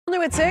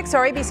New at 6,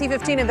 our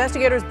ABC15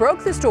 investigators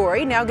broke the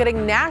story, now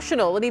getting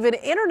national and even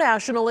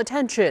international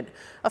attention.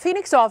 A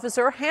Phoenix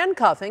officer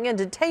handcuffing and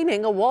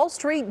detaining a Wall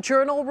Street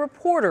Journal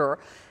reporter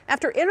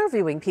after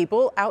interviewing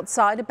people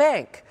outside a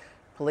bank.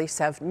 Police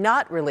have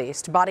not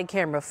released body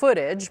camera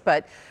footage,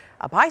 but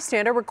a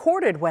bystander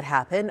recorded what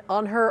happened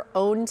on her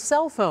own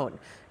cell phone.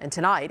 And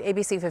tonight,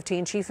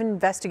 ABC15 Chief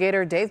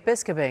Investigator Dave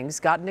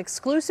Biscobings got an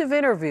exclusive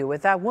interview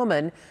with that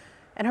woman,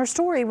 and her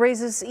story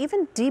raises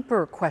even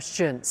deeper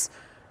questions,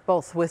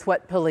 both with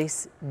what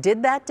police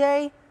did that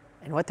day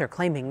and what they're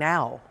claiming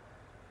now.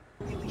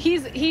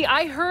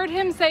 I heard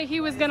him say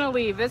he was going to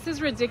leave. This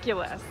is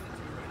ridiculous.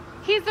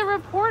 He's a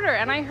reporter,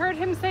 and I heard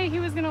him say he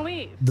was going to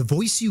leave. The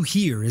voice you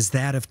hear is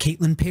that of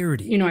Caitlin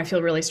Parody. You know, I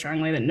feel really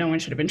strongly that no one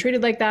should have been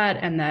treated like that,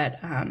 and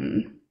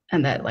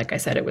that, like I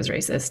said, it was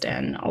racist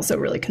and also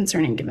really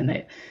concerning given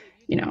that,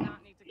 you know,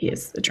 he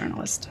is a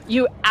journalist.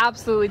 You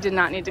absolutely did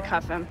not need to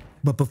cuff him.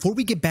 But before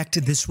we get back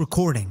to this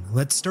recording,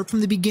 let's start from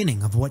the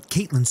beginning of what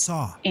Caitlin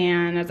saw.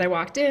 And as I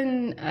walked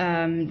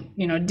in,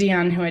 you know,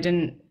 Dion, who I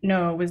didn't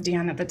know was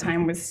Dion at the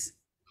time, was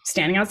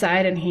standing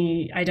outside, and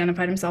he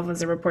identified himself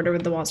as a reporter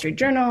with the Wall Street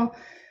Journal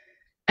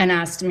and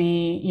asked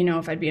me, you know,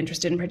 if I'd be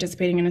interested in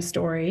participating in a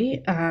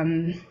story.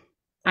 I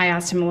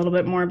asked him a little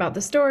bit more about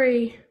the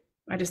story.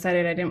 I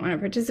decided I didn't want to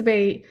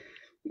participate.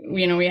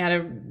 You know, we had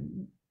a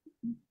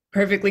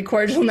perfectly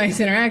cordial,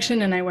 nice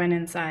interaction, and I went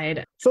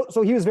inside.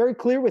 So he was very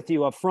clear with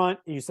you up front.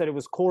 You said it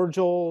was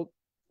cordial,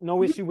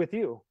 no issue with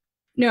you.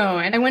 No,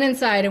 and I went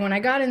inside, and when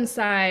I got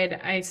inside,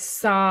 I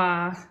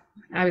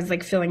was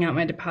like filling out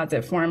my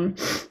deposit form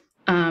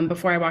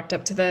before I walked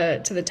up to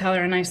the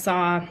teller, and I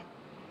saw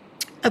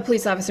a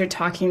police officer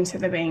talking to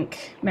the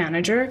bank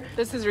manager.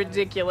 This is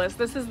ridiculous.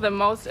 This is the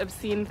most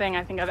obscene thing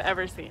I think I've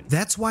ever seen.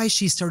 That's why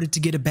she started to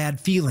get a bad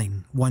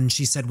feeling, one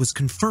she said was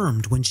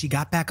confirmed when she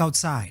got back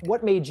outside.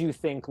 What made you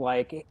think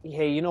like,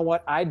 hey, you know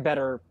what, I'd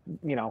better,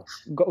 you know,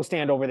 go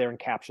stand over there and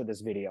capture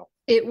this video?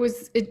 It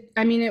was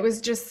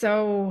just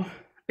so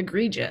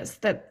egregious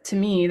that to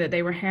me that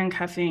they were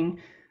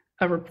handcuffing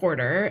a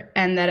reporter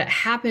and that it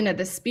happened at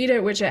the speed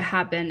at which it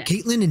happened.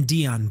 Caitlin and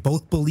Dion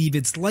both believe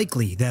it's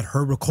likely that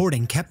her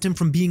recording kept him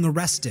from being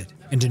arrested.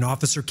 And in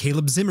Officer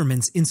Caleb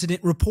Zimmerman's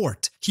incident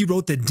report, he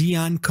wrote that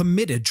Dion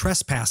committed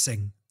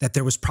trespassing, that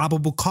there was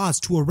probable cause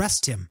to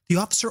arrest him. The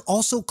officer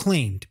also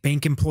claimed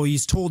bank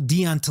employees told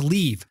Dion to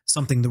leave,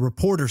 something the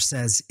reporter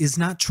says is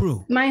not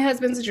true. My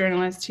husband's a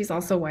journalist. He's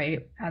also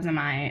white, as am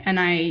I. And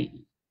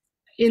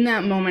in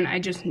that moment, I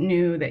just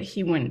knew that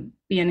he wouldn't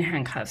be in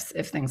handcuffs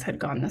if things had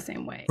gone the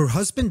same way. Her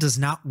husband does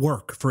not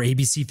work for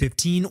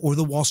ABC15 or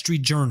the Wall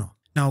Street Journal.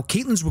 Now,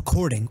 Caitlin's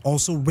recording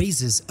also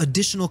raises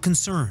additional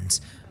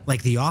concerns,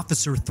 like the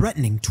officer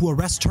threatening to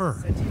arrest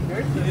her.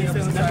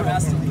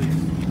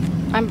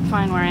 I'm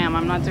fine where I am.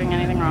 I'm not doing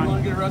anything wrong. You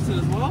want to get arrested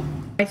as well?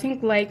 I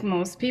think like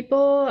most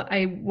people,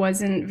 I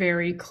wasn't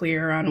very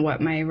clear on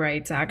what my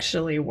rights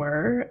actually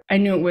were. I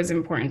knew it was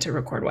important to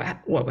record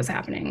what was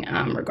happening,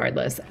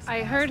 regardless.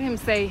 I heard him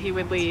say he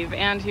would leave,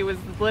 and he was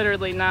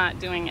literally not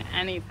doing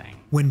anything.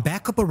 When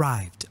backup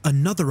arrived,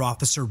 another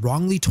officer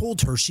wrongly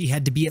told her she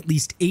had to be at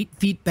least 8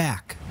 feet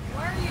back.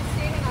 Why are you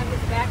standing on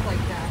his back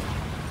like that?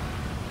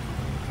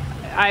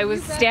 I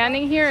was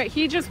standing here.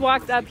 He just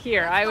walked up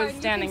here. I was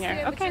standing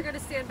here. Okay. But you're going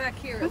to stand back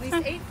here. At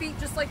least 8 feet,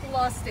 just like the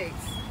law states.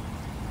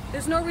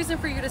 There's no reason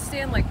for you to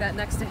stand like that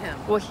next to him.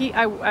 Well,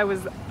 I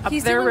was up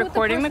there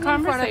recording the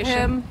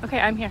conversation. Okay,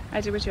 I'm here. I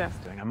did what you asked.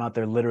 I'm out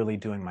there literally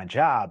doing my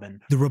job.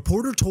 And the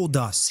reporter told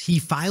us he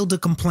filed a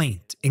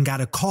complaint and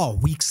got a call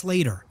weeks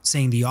later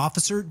saying the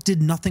officer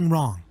did nothing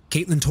wrong.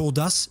 Caitlin told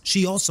us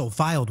she also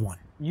filed one.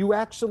 You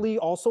actually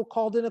also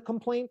called in a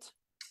complaint?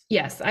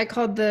 Yes, I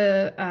called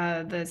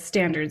the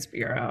Standards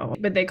Bureau,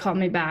 but they called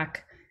me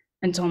back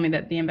and told me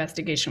that the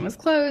investigation was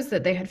closed,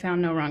 that they had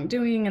found no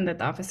wrongdoing, and that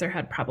the officer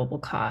had probable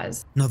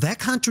cause. Now that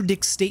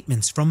contradicts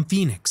statements from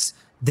Phoenix.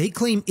 They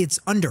claim it's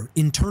under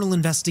internal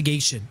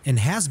investigation and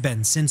has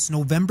been since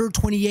November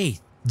 28th.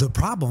 The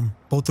problem,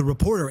 both the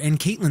reporter and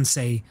Caitlin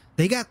say,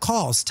 they got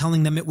calls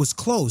telling them it was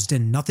closed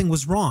and nothing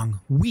was wrong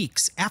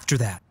weeks after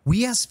that.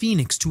 We asked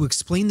Phoenix to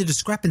explain the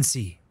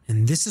discrepancy,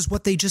 and this is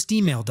what they just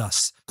emailed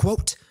us.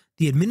 Quote,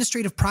 "The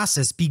administrative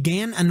process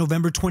began on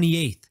November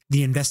 28th.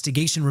 The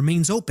investigation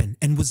remains open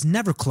and was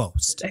never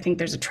closed." I think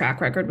there's a track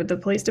record with the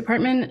police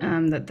department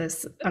that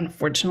this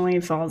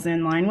unfortunately falls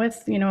in line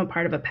with, you know, a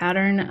part of a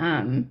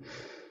pattern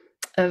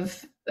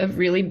of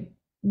really,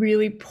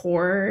 really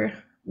poor,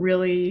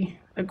 really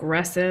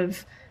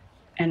aggressive,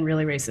 and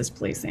really racist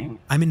policing.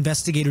 I'm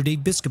investigator Dave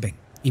Biscobing,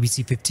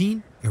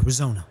 ABC15,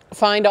 Arizona.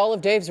 Find all of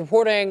Dave's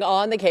reporting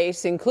on the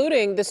case,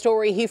 including the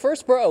story he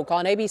first broke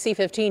on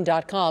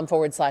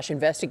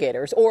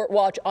ABC15.com/investigators, or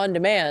watch on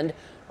demand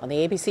on the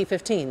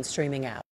ABC15 streaming app.